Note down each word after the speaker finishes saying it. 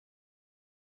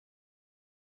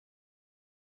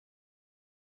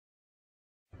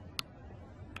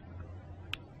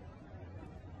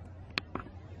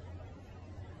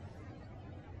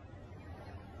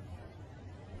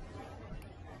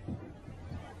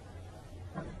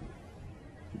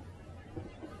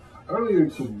Earlier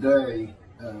today,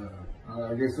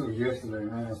 I guess it was yesterday,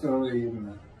 man, it's early in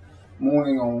the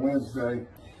morning on Wednesday,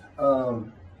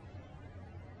 God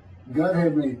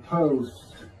had me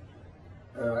post,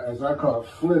 as I call it,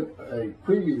 flip a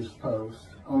previous post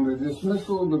on the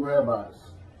dismissal of the rabbis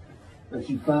that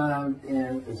you find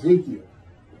in Ezekiel.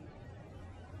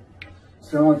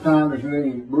 It's the only time there's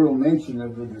any real mention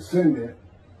of the descendant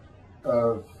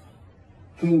of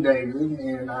King David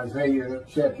in Isaiah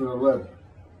chapter 11.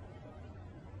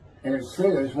 And it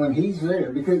says, when he's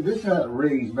there, because this is how it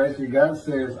reads, basically God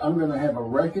says, I'm going to have a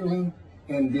reckoning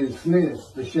and dismiss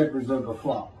the shepherds of the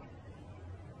flock.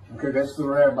 Okay, that's the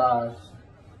rabbis,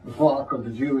 the flock of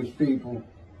the Jewish people.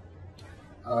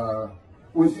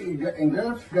 And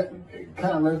God's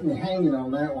kind of left me hanging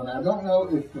on that one. I don't know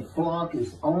if the flock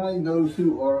is only those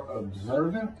who are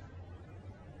observant,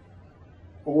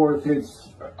 or if it's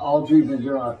all Jews in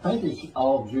general. I think it's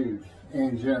all Jews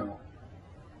in general,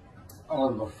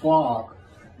 or the flock,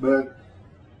 but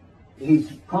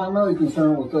he's primarily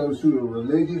concerned with those who are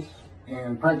religious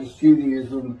and practice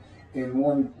Judaism in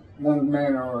one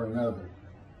manner or another.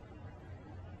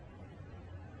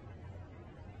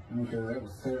 Okay, that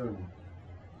was terrible.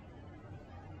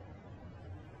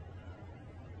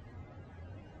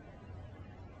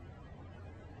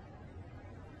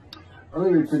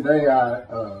 Earlier today, I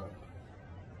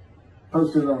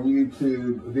posted on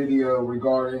YouTube a video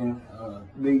regarding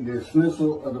the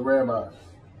dismissal of the rabbis,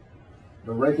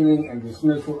 the reckoning and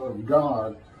dismissal of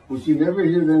God, which you never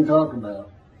hear them talk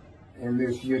about in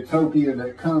this utopia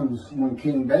that comes when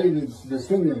King David's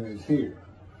descendant is here.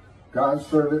 God's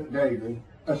servant David,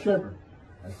 a shepherd.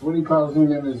 That's what he calls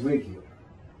him in Ezekiel.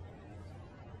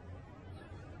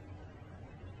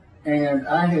 And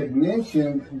I had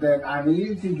mentioned that I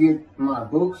needed to get my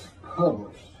books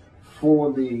published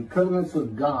for the covenants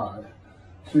of God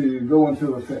to go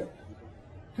into effect,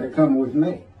 to come with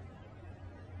me.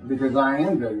 Because I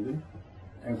am David,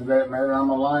 and for that matter, I'm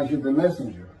Elijah the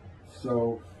messenger.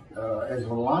 So, as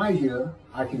Elijah,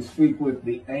 I can speak with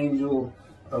the angel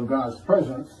of God's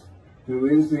presence, who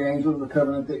is the angel of the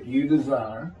covenant that you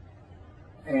desire,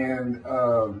 and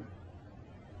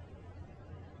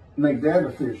make that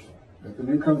official, that the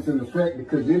new comes into effect,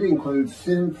 because it includes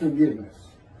sin forgiveness,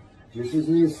 just as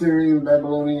the Assyrian and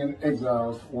Babylonian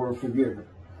exiles were forgiven,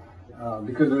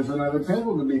 because there's another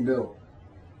temple to be built.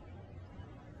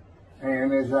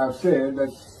 And as I've said,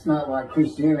 that's not like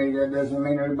Christianity. That doesn't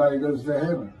mean everybody goes to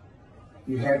heaven.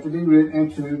 You have to be written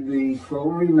into the scroll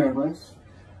of remembrance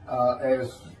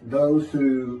as those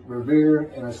who revere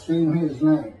and esteem his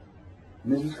name.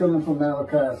 And this is coming from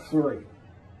Malachi 3.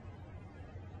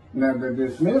 Now the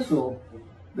dismissal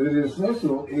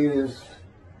is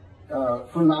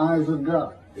from the eyes of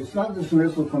God. It's not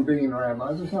dismissal from being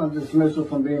rabbis. It's not dismissal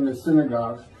from being the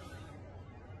synagogues.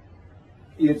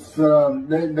 It's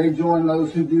they join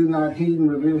those who do not heed and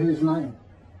revere his name.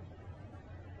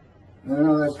 You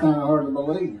know, that's kind of hard to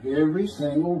believe. Every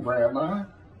single rabbi,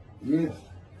 yes.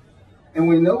 And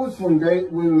we know it's when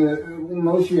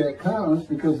Moshiach comes,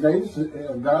 because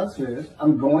God says,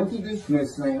 I'm going to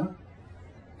dismiss them,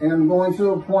 and I'm going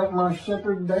to appoint my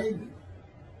shepherd David,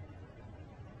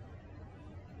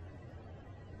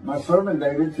 my servant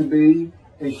David, to be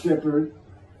a shepherd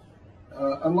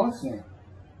amongst them.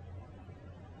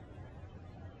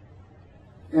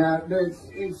 Now,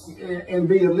 and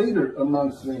be a leader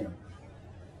amongst them.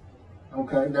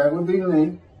 Okay, that would be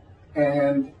me.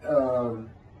 And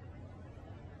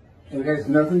it has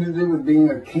nothing to do with being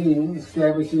a king,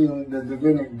 establishing the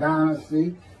Davidic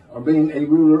dynasty, or being a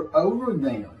ruler over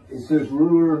them. It says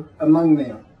ruler among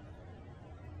them.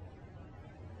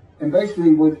 And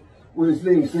basically what is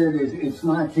being said is, it's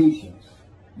my teachings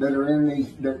that are in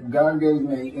these, that God gave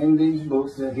me in these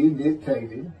books that he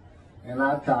dictated, and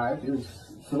I typed. It's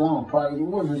long, probably. It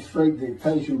wasn't straight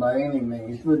dictation by any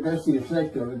means, but that's the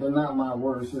effect of it. They're not my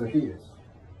words, they're his.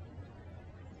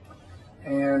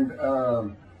 And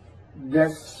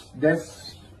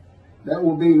that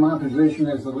will be my position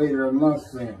as a leader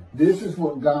amongst them. This is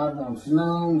what God wants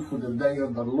known for the day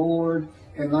of the Lord,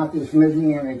 and not this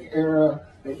Messianic era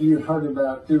that you've heard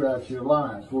about throughout your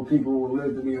lives, where people will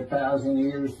live to be 1,000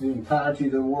 years, the entirety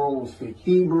of the world will speak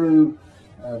Hebrew,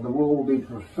 the world will be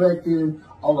perfected,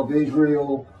 all of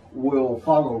Israel will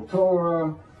follow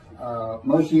Torah,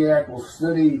 Moshiach will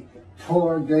study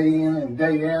Torah day in and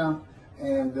day out,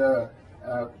 and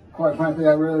quite frankly,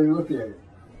 I really look at it.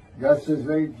 God says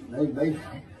they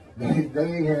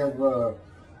have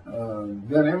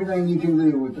done everything you can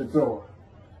do with the Torah.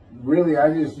 Really,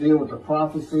 I just deal with the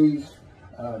prophecies,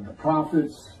 the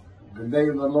prophets, the day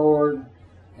of the Lord,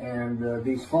 and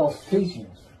these false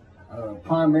teachings.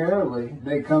 Primarily,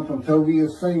 they come from Tovia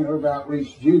Singer of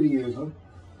Outreach Judaism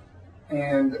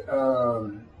and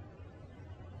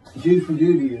Jews for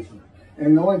Judaism.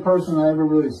 And the only person I ever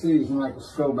really see is Michael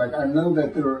Skoback. I know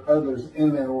that there are others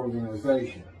in that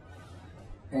organization.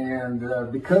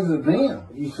 And because of them,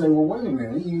 you say, well, wait a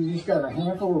minute, you just got a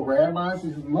handful of rabbis.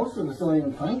 Most of us don't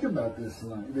even think about this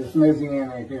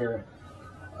Messianic era.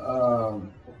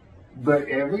 But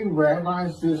every rabbi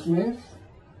is dismissed.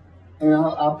 And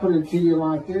I'll put it to you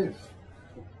like this.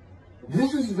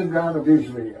 This is the God of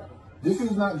Israel. This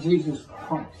is not Jesus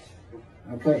Christ.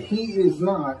 Okay? He is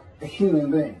not a human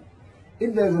being.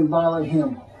 It doesn't bother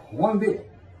him one bit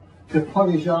to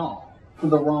punish all for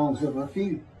the wrongs of a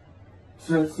few. It's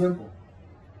that simple.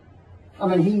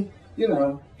 I mean,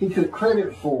 he took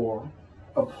credit for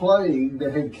a plague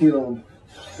that had killed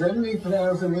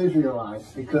 70,000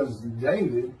 Israelites because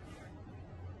David,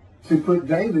 to put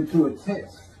David to a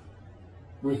test,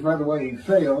 which, by the way, he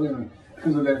failed, and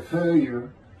because of that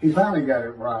failure, he finally got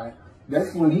it right.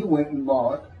 That's when he went and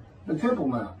bought the Temple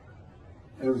Mount.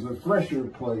 It was a thresher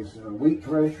place, a wheat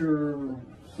thresher,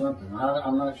 something.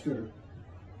 I'm not sure.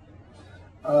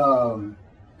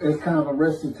 It's kind of a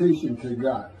restitution to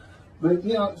God. But,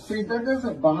 see, that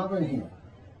doesn't bother him.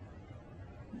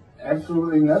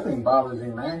 Absolutely nothing bothers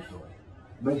him, actually.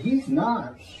 But he's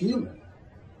not human.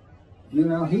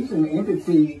 He's an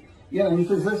entity. He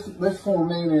says, let's form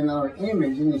man in our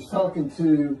image, and he's talking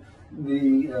to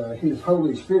his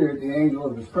Holy Spirit, the angel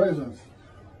of his presence.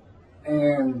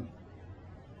 And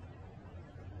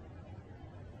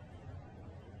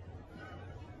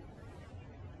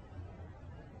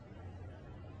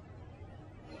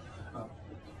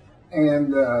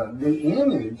the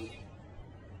image,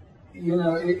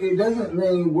 it doesn't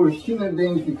mean we're human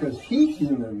beings because he's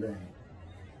human being.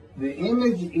 The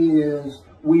image is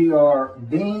we are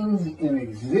beings in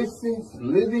existence,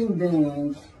 living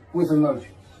beings with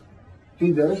emotions.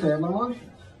 He does have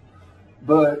emotions.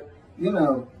 But,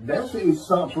 it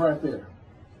stops right there.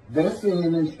 That's the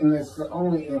image, and that's the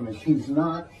only image. He's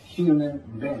not human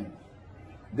being.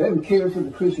 Doesn't care for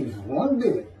the Christians one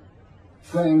bit,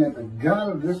 saying that the God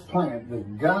of this planet, the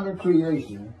God of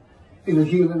creation, is a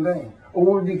human being, or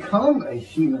will become a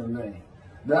human being.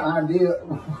 The idea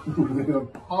would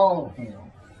appall him.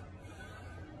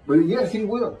 But yes, he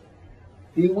will.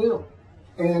 He will.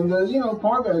 And,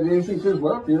 part of that is he says,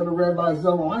 well, if the other rabbis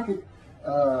don't like it,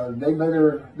 they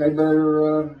better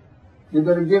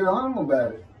get on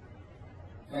about it.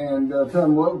 And tell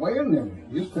them, well, wait a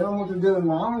minute. Just tell them what they're doing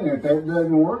wrong, and if that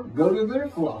doesn't work, go to their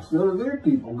flock, go to their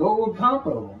people, go on top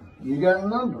of them. You got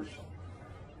numbers.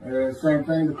 Same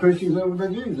thing, the Christians over the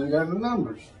Jews, they got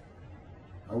numbers.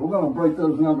 We're going to break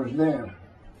those numbers down.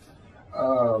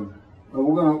 But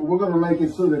we're going to make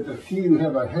it so that the few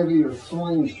have a heavier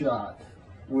slingshot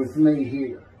with me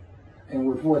here, and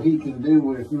with what he can do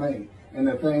with me, and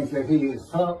the things that he has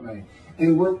taught me.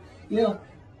 And what,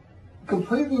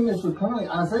 completely miss the point.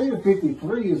 Isaiah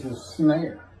 53 is a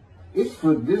snare. It's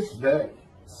for this day.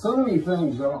 So many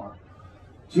things are.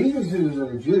 Jesus is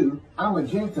a Jew. I'm a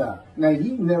Gentile. Now,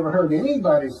 you've never heard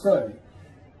anybody say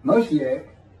Moshiach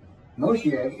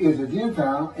is a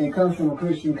Gentile and comes from a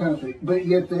Christian country. But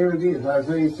yet there it is,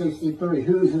 Isaiah 63.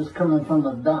 Who is this coming from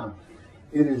Adam?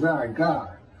 It is I,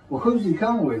 God. Well, who's he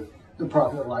come with? The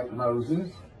prophet like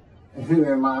Moses. And who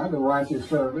am I? The righteous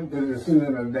servant, the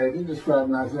descendant of David, described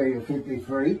in Isaiah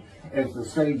 53, as the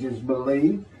sages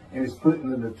believe, and is put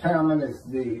into the Talmud as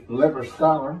the leper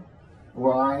scholar.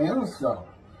 Well, I am a scholar.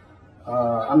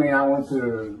 I went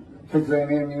to Texas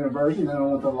A&M University, then I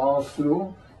went to law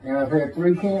school, and I've had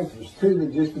 3 cancers, 2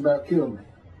 that just about killed me.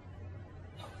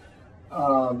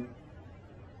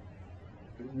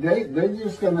 They're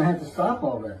just going to have to stop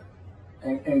all that.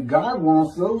 And God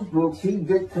wants those books he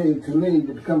dictated to me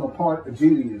to become a part of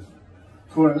Judaism,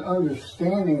 for an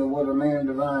understanding of what a man in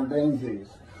divine beings is,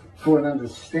 for an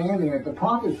understanding that the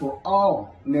prophets were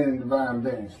all men in divine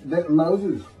beings, that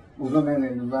Moses was a man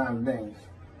in divine beings.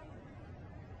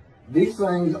 These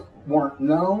things weren't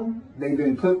known. They've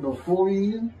been put before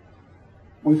you.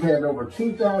 We've had over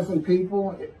 2,000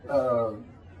 people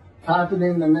typing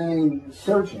in the name,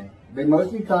 searching. They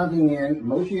must be typing in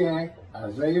Moshiach,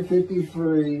 Isaiah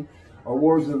 53, or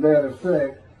words of that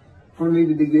effect for me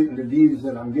to be getting the views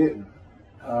that I'm getting.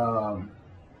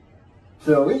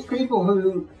 So it's people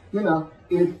who,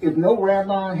 if no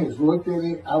rabbi has looked at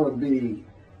it, I would be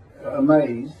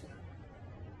amazed.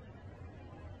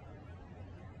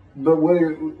 But what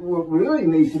really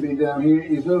needs to be done here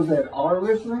is those that are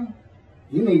listening,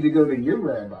 you need to go to your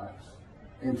rabbis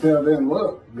and tell them,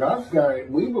 look, God's got it.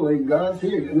 We believe God's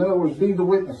here. In other words, be the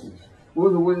witnesses. What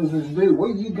do the witnesses do?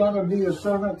 Well, you got to be a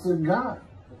servant to God.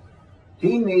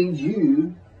 He needs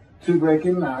you to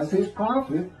recognize his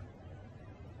prophet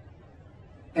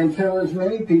and tell as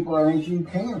many people as you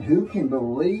can who can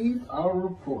believe our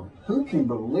report, who can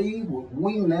believe what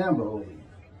we now believe.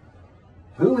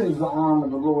 Who has the arm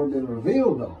of the Lord been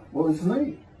revealed on? Well, it's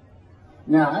me.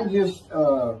 Now, I just,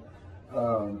 well,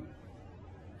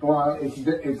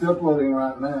 it's uploading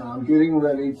right now. I'm getting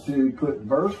ready to put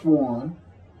verse 1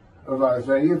 of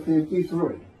Isaiah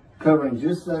 53, covering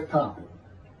just that topic.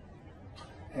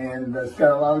 And it's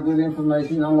got a lot of good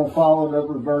information. I'm going to follow it up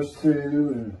with verse 2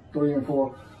 and 3 and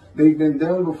 4. They've been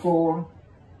done before.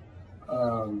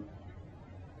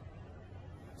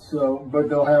 But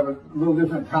they'll have a little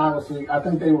different title. So I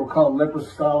think they were called Leper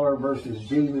Scholar versus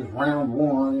Jesus, round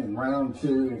 1 and round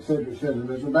 2, etc., etc.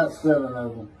 There's about 7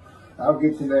 of them. I'll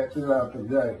get to that throughout the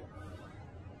day.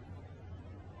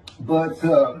 But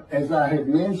as I had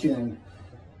mentioned,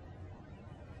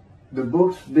 the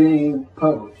books being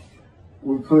published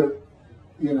would put,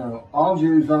 all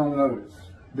Jews on notice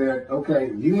that,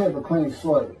 okay, you have a clean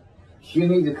slate. You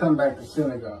need to come back to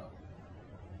synagogue.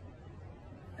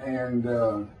 And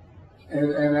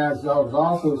as I was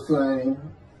also saying,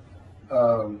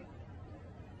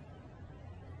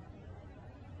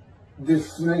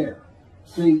 this snare.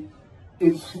 See,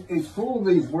 it's full of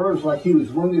these words like he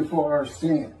was wounded for our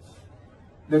sins,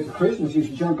 that the Christians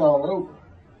just jump all over.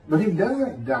 But he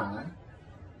doesn't die.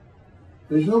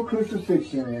 There's no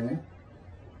crucifixion in it.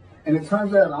 And it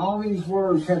turns out all these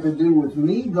words have to do with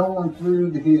me going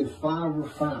through his fire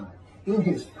refinement. In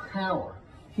his power,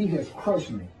 he has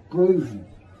crushed me, bruised me,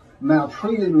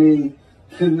 maltreated me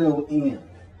to no end.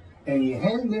 And you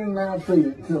hadn't been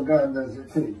maltreated until God does it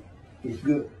to you. He's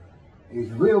good. He's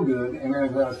real good. And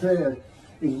as I said,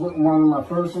 one of my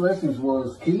first lessons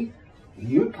was, Keith,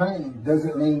 your pain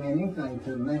doesn't mean anything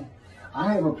to me.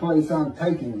 I have a place I'm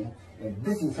taking you, and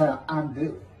this is how I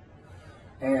do it.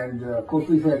 And, of course,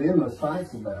 we've had endless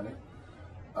fights about it,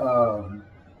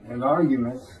 and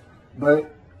arguments.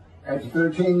 But after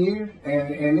 13 years,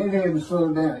 and it hasn't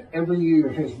slowed down. Every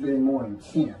year has been more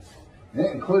intense. And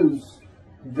that includes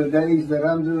the days that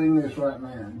I'm doing this right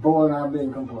now. Boy, and I've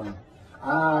been complaining.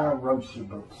 I wrote some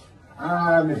books.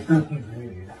 I've been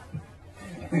doing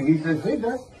it. And he says, see,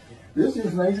 this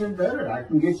just makes it better. I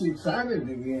can get you excited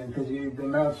again because you've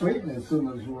been maltreating it so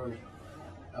much worse.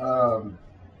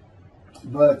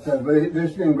 But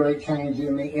there's been great change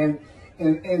in me,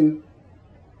 and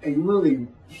a really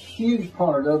huge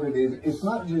part of it is it's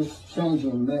not just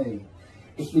changing me.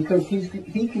 It's because he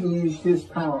can use his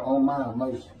power on my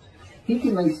emotions. He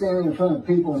can be standing in front of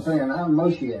people and saying, I'm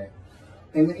Moshiach.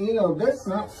 And, that's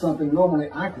not something normally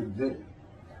I could do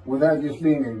without just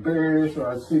being embarrassed, or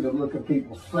I see the look of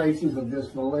people's faces of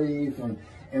disbelief and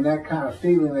that kind of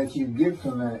feeling that you get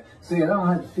from that. See, I don't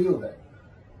have to feel that.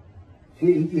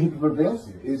 He prevents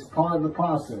it. It's part of the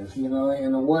process, in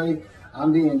a way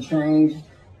I'm being changed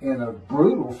in a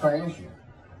brutal fashion.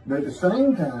 But at the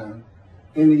same time,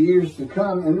 in the years to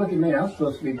come, and look at me, I'm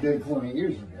supposed to be dead 20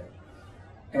 years ago.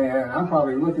 And I'm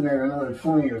probably looking at another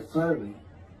 20 or 30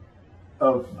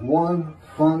 of one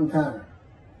fun time,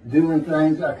 doing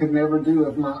things I could never do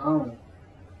of my own.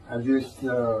 I just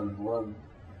wasn't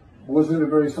a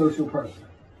very social person,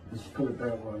 let's put it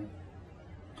that way.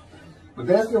 But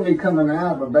that's going to be coming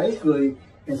out. But basically,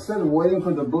 instead of waiting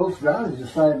for the books, God has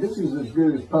decided this is as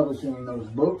good as publishing those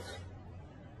books.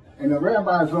 And the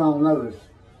rabbis are on notice.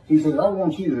 He says, I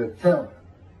want you to tell them.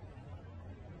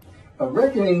 A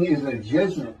reckoning is a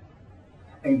judgment.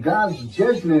 And God's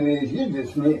judgment is you're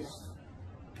dismissed.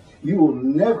 You will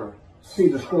never see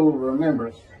the scroll of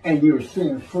remembrance. And you're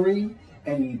sin free.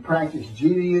 And you practice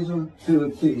Judaism to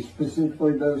a T,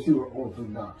 specifically those who are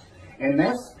Orthodox. And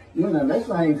that's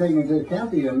not even taking into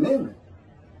account the amendment.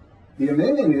 The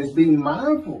amendment is being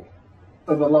mindful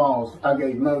of the laws I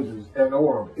gave Moses at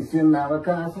Orb. It's in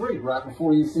Malachi 3, right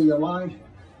before you see Elijah,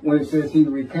 when it says he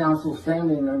recounsels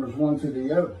family members one to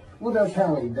the other. Well, that's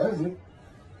how he does it.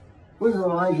 What does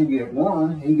Elijah get?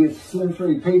 1, he gets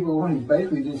sin-free people. He's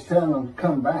basically just telling them to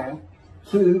come back.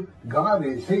 2, God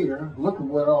is here. Look at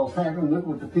what all's happened. Look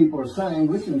what the people are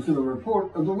saying. Listen to the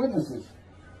report of the witnesses.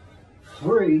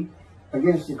 3,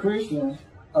 against the Christians,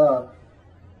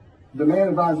 the man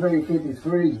of Isaiah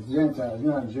 53 is a Gentile, he's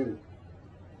not a Jew.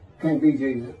 Can't be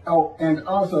Jesus. Oh, and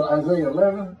also Isaiah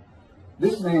 11,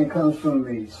 this man comes from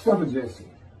the stump of Jesse,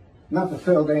 not the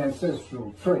failed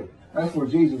ancestral tree. That's where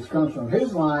Jesus comes from.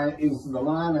 His line is the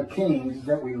line of kings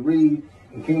that we read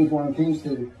in Kings 1 and Kings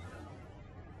 2,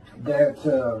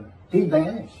 that he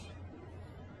vanished.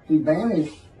 He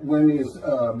vanished when his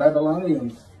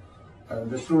Babylonians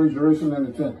destroyed Jerusalem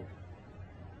and the temple.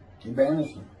 He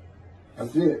banished them.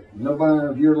 That's it. Nobody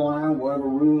of your line will ever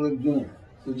rule again.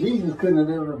 So Jesus couldn't have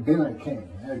ever been a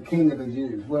king of the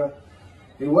Jews. Well,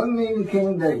 it wasn't even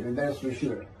King David, that's for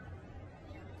sure.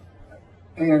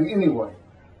 And anyway,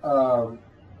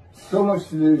 so much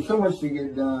to do, so much to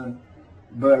get done.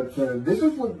 But this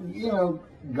is what,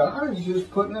 God is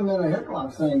just putting them in a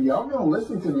headlock saying, y'all going to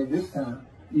listen to me this time.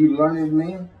 You learned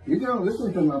men, you're going to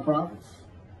listen to my prophets.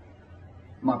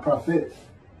 My prophets.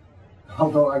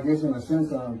 Although I guess in a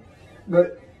sense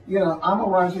but, I'm a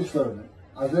righteous servant.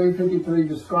 Isaiah 53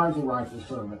 describes a righteous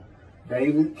servant.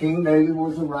 King David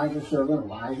was a righteous servant.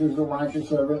 Elijah was a righteous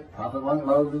servant. Prophet like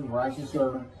Moses, righteous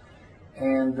servant.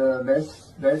 And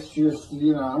that's just,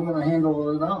 I'm going to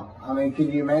handle it all. I mean,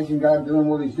 can you imagine God doing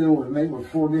what he's doing with me with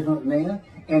 4 different men?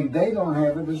 And they don't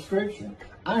have a description.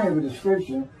 I have a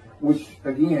description, which,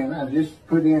 again, I just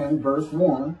put in verse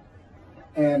 1.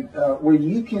 And where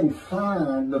you can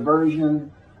find the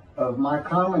version of my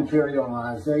commentary on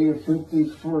Isaiah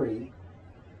 53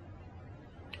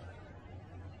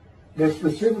 that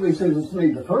specifically says it's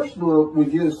me. The first book,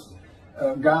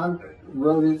 God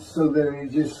wrote it so that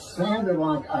it just sounded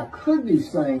like I could be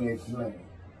saying it's me.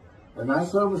 But not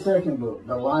so the second book,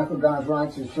 The Life of God's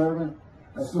Righteous Servant.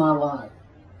 That's my life.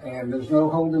 And there's no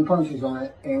holding punches on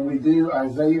it. And we do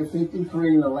Isaiah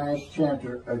 53 in the last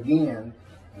chapter again,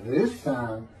 this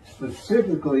time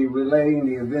specifically relating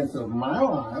the events of my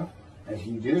life, as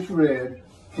you just read,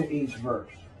 to each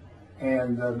verse.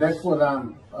 And that's what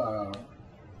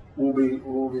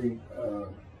we'll be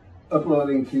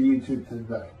uploading to YouTube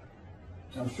today.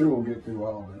 I'm sure we'll get through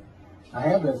all of it. I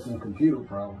have had some computer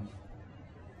problems.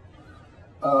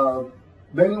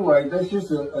 But anyway, that's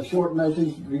just a short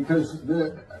message because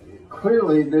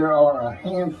clearly there are a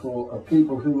handful of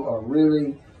people who are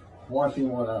really watching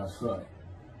what I say.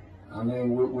 I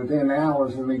mean, within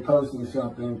hours of me posting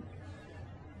something,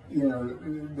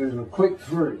 there's a click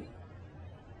through.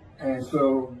 And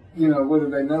so, whether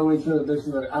they know each other, this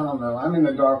is I don't know. I'm in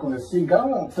the dark on this. See, God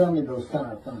won't tell me those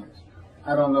kind of things.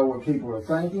 I don't know what people are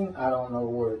thinking. I don't know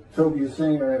what Toby is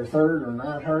saying or has heard or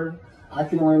not heard. I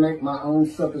can only make my own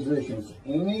suppositions.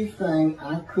 Anything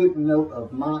I couldn't know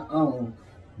of my own,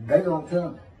 they don't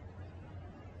tell me.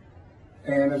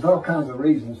 And there's all kinds of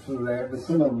reasons for that, but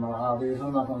some of them are obvious.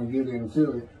 I'm not going to get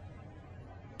into it.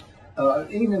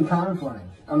 Even time frames.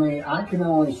 I mean, I can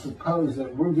only suppose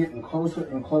that we're getting closer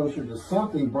and closer to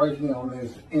something breaking on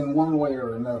this in one way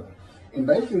or another. And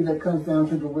basically that comes down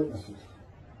to the witnesses.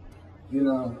 You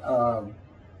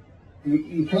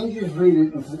can't just read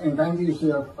it and think to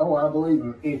yourself, oh, I believe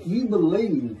him. If you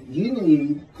believe, you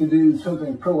need to do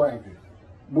something proactive.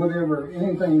 Whatever,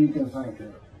 anything you can think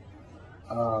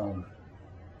of.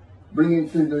 Bring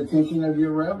it to the attention of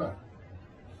your rabbi.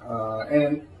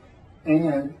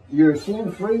 And you're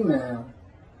sin-free now.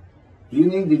 You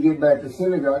need to get back to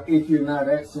synagogue if you're not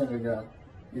at synagogue.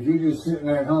 If you're just sitting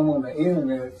at home on the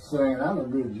internet saying, I'm a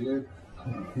good Jew.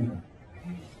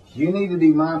 You need to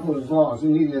be mindful of his laws. You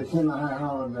need to attend the high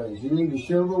holidays. You need to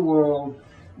show the world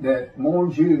that more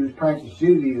Jews practice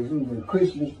Judaism than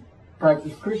Christians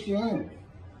practice Christianity.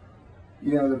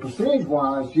 The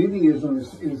percentage-wise, Judaism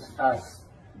is, I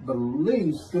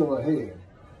believe, still ahead.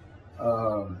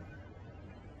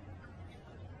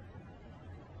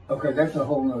 Okay, that's a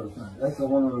whole nother thing. That's a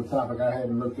whole other topic I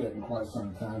haven't looked at in quite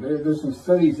some time. There's some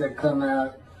studies that come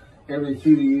out every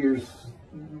few years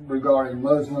regarding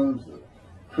Muslims,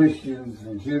 Christians,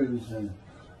 and Jews,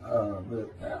 but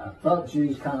I thought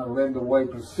Jews kind of led the way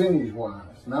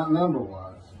percentage-wise, not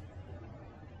number-wise.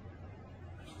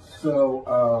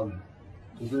 So,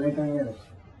 is there anything else?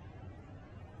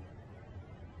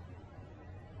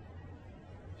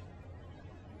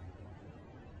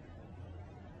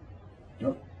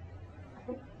 Nope.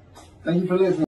 Thank you for listening.